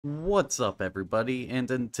What's up, everybody? And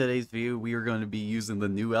in today's video, we are going to be using the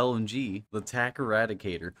new LMG, the TAQ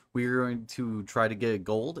Eradicator. We are going to try to get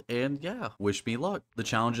gold, and yeah, wish me luck. The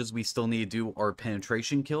challenges we still need to do are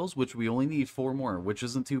penetration kills, which we only need 4 more, which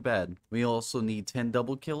isn't too bad. We also need 10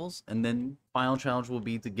 double kills, and then final challenge will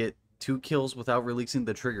be to get 2 kills without releasing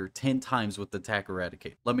the trigger 10 times with the TAQ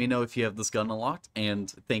Eradicate. Let me know if you have this gun unlocked,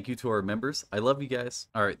 and thank you to our members. I love you guys.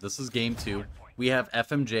 Alright, this is game 2. We have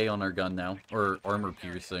FMJ on our gun now, or armor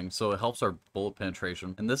piercing, so it helps our bullet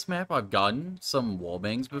penetration. In this map, I've gotten some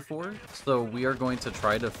wallbangs before, so we are going to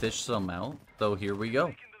try to fish some out. So here we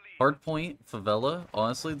go. Hardpoint, Favela,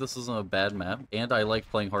 honestly, this isn't a bad map, and I like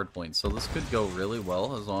playing hardpoint, so this could go really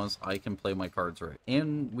well as long as I can play my cards right.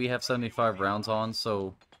 And we have 75 rounds on,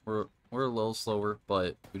 so we're a little slower,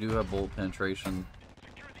 but we do have bullet penetration.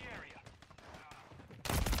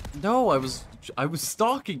 No, I was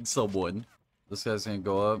stalking someone. This guy's gonna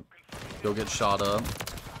go up, go get shot up.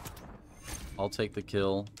 I'll take the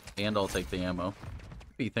kill, and I'll take the ammo.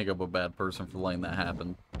 What do you think I'm a bad person for letting that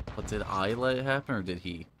happen? But did I let it happen, or did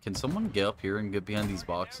he? Can someone get up here and get behind these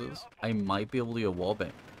boxes? I might be able to get a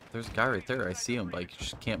wallbang. There's a guy right there. I see him, but I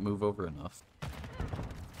just can't move over enough.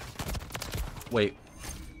 Wait.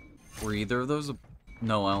 Were either of those...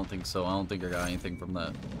 No, I don't think so. I don't think I got anything from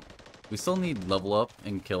that. We still need level up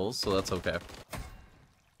and kills, so that's okay.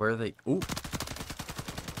 Where are they? Ooh.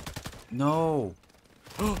 No.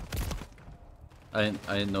 I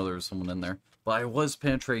didn't know there was someone in there. But I was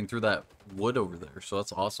penetrating through that wood over there, so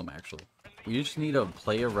that's awesome, actually. We just need to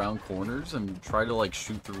play around corners and try to, like,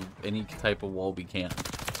 shoot through any type of wall we can.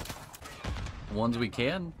 The ones we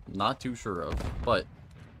can, not too sure of, but...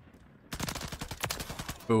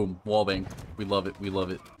 Boom. Wallbang. We love it. We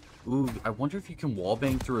love it. Ooh, I wonder if you can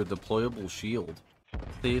wallbang through a deployable shield.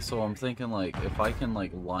 See, so I'm thinking, like, if I can,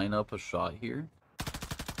 like, line up a shot here...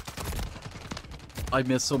 I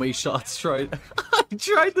missed so many shots I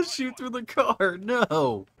tried to shoot through the car.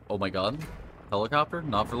 No. Oh my god. Helicopter?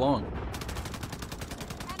 Not for long.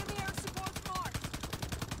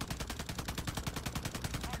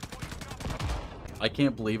 I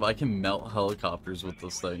can't believe I can melt helicopters with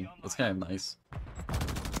this thing. That's kind of nice.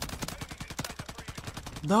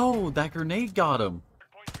 No, that grenade got him.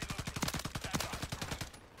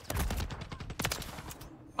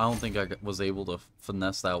 I don't think I was able to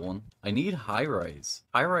finesse that one. I need high rise.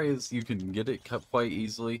 High rise, you can get it cut quite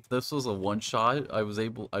easily. If this was a one shot, I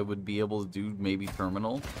would be able to do maybe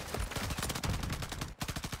terminal.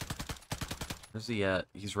 Where's he at?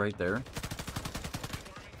 He's right there.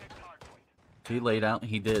 He laid out.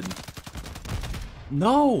 He did.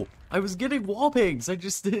 No! I was getting wallbangs. I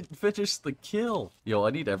just didn't finish the kill. Yo, I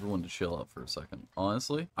need everyone to chill out for a second.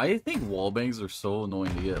 Honestly, I think wallbangs are so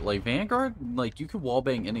annoying to get. Like, Vanguard, like, you can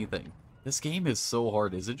wallbang anything. This game is so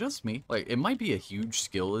hard. Is it just me? Like, it might be a huge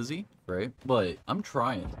skill, Izzy, right? But I'm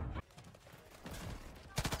trying.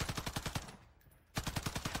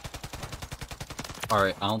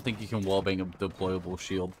 Alright, I don't think you can wallbang a deployable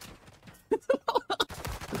shield.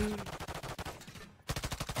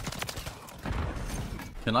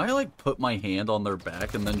 Can I, like, put my hand on their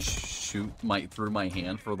back and then shoot through my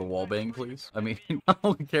hand for the wallbang, please? I mean, I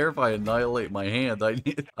don't care if I annihilate my hand.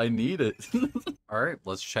 I need it. Alright,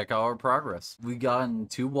 let's check out our progress. We've gotten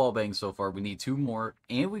 2 wallbangs so far. We need 2 more,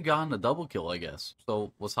 and we've gotten a double kill, I guess.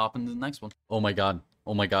 So, let's hop into the next one. Oh my god.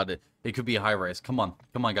 Oh my god. It could be a high rise. Come on.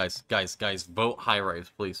 Come on, guys. Guys, vote high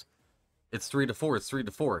rise, please. It's 3 to 4. It's 3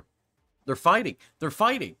 to 4. They're fighting. They're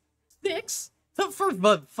fighting. 6? For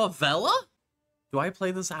favela? Do I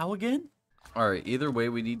play this out again? Alright, either way,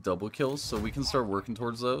 we need double kills, so we can start working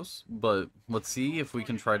towards those. But let's see if we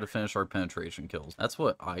can try to finish our penetration kills. That's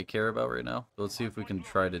what I care about right now. So let's see if we can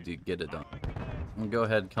try to get it done. I'm gonna go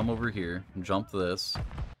ahead, come over here, jump this.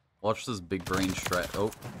 Watch this big brain strat.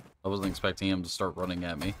 Oh, I wasn't expecting him to start running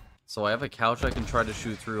at me. So I have a couch I can try to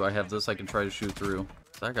shoot through. I have this I can try to shoot through.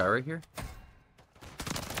 Is that guy right here?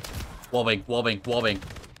 Wallbang, wallbang, wallbang.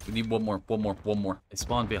 We need one more. I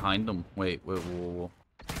spawned behind him. Wait, whoa.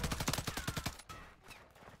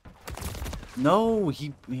 No,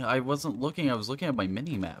 I wasn't looking. I was looking at my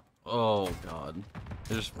mini-map. Oh, God.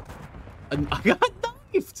 I got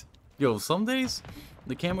knifed! Yo, some days,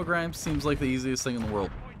 the camo grind seems like the easiest thing in the world.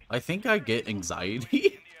 I think I get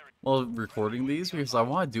anxiety while recording these because I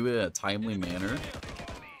want to do it in a timely manner.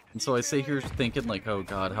 And so I sit here thinking like, oh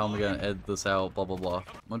god, how am I gonna edit this out, blah blah blah.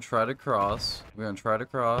 I'm gonna try to cross. We're gonna try to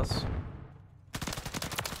cross.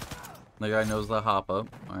 The guy knows the hop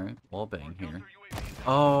up. Alright, wall bang here.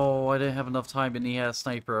 Oh, I didn't have enough time and he had a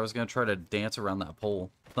sniper. I was gonna try to dance around that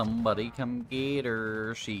pole. Somebody come get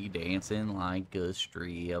her. She dancing like a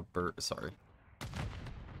stripper. Sorry.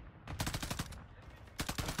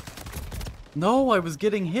 No, I was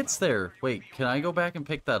getting hits there. Wait, can I go back and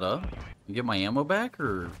pick that up? And get my ammo back,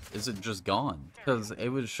 or is it just gone? Because it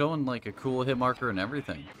was showing like a cool hit marker and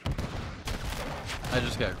everything. I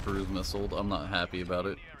just got cruise missiled. I'm not happy about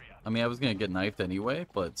it. I mean, I was gonna get knifed anyway,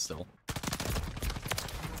 but still.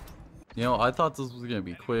 You know, I thought this was gonna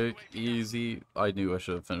be quick, easy. I knew I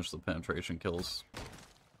should have finished the penetration kills.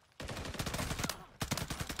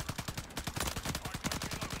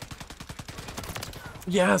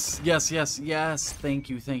 Yes, yes, yes, yes. Thank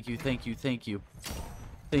you, thank you, thank you, thank you.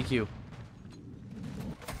 Thank you.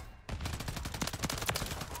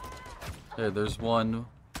 Okay, there's one.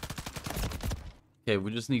 Okay,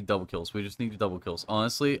 we just need double kills. We just need double kills.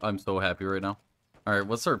 Honestly, I'm so happy right now. Alright,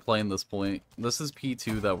 let's start playing this point. This is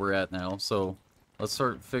P2 that we're at now, so let's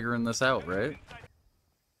start figuring this out, right?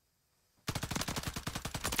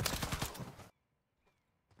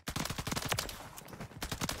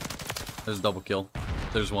 There's a double kill.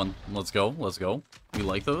 There's one. Let's go. Let's go. You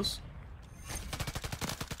like those?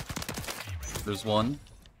 There's one.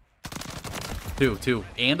 Two.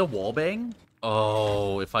 And a wallbang?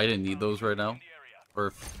 Oh, if I didn't need those right now. Or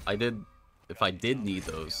if I did need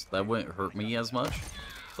those, that wouldn't hurt me as much.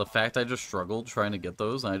 The fact I just struggled trying to get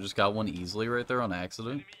those, and I just got one easily right there on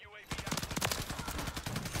accident.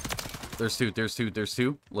 There's two.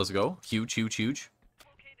 Let's go. Huge.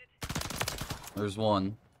 There's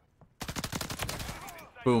one.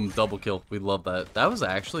 Boom, double kill. We love that. That was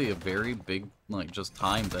actually a very big, like, just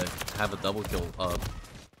time to have a double kill up.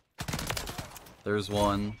 There's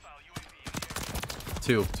one.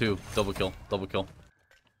 Two. Double kill. Come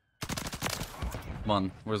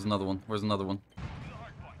on. Where's another one?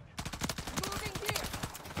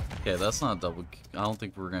 Okay, that's not a double. I don't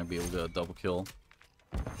think we're going to be able to get a double kill.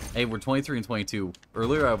 Hey, we're 23 and 22.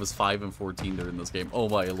 Earlier, I was 5 and 14 during this game. Oh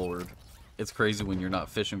my lord. It's crazy when you're not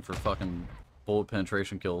fishing for fucking bullet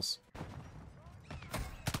penetration kills.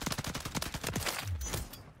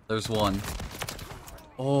 There's one.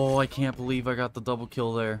 Oh, I can't believe I got the double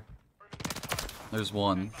kill there. There's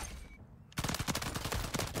one.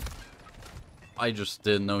 I just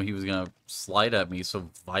didn't know he was gonna slide at me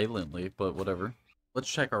so violently, but whatever. Let's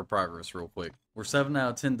check our progress real quick. We're 7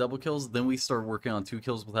 out of 10 double kills, then we start working on 2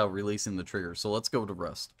 kills without releasing the trigger. So let's go to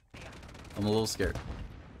rest. I'm a little scared.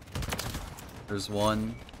 There's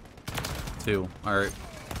 1, 2. Alright.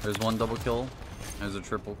 There's 1 double kill. There's a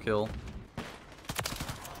triple kill.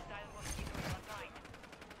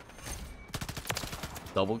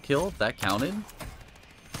 Double kill? That counted?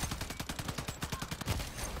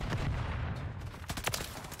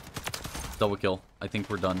 Double kill. I think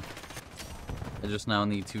we're done. I just now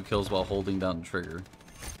need 2 kills while holding down the trigger.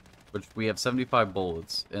 Which we have 75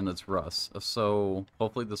 bullets, and it's rust. So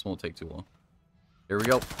hopefully this won't take too long. Here we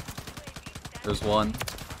go. There's 1,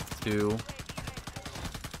 2.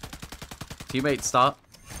 Teammate, stop.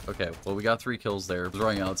 Okay, well we got 3 kills there. I was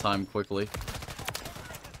running out of time quickly.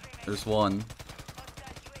 There's 1.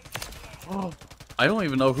 Oh, I don't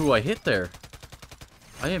even know who I hit there.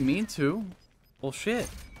 I didn't mean to. Well, shit.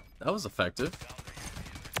 That was effective.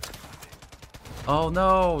 Oh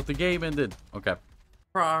no, the game ended. Okay.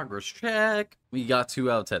 Progress check. We got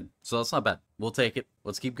 2 out of 10. So that's not bad. We'll take it.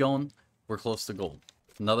 Let's keep going. We're close to gold.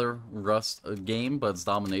 Another Rust game, but it's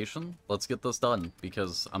domination. Let's get this done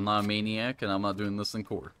because I'm not a maniac and I'm not doing this in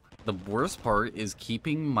core. The worst part is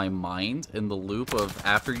keeping my mind in the loop of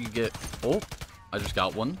after you get... Oh, I just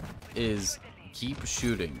got one. Is keep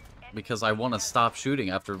shooting because I want to stop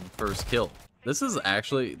shooting after the first kill. This is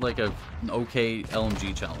actually like an okay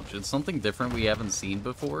LMG challenge. It's something different we haven't seen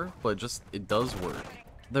before, but just it does work.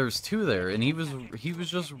 There's 2 there, and he was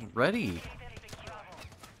just ready.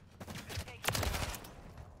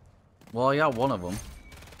 Well, I got 1 of them.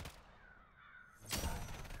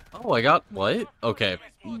 Oh, I got what? Okay,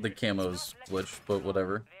 the camo's glitched, but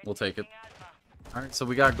whatever. We'll take it. Alright, so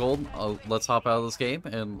we got gold. Let's hop out of this game,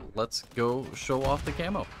 and let's go show off the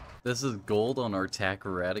camo. This is gold on our TAQ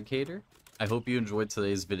Eradicator. I hope you enjoyed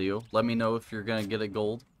today's video. Let me know if you're gonna get a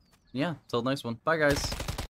gold. Yeah, till the next one. Bye, guys.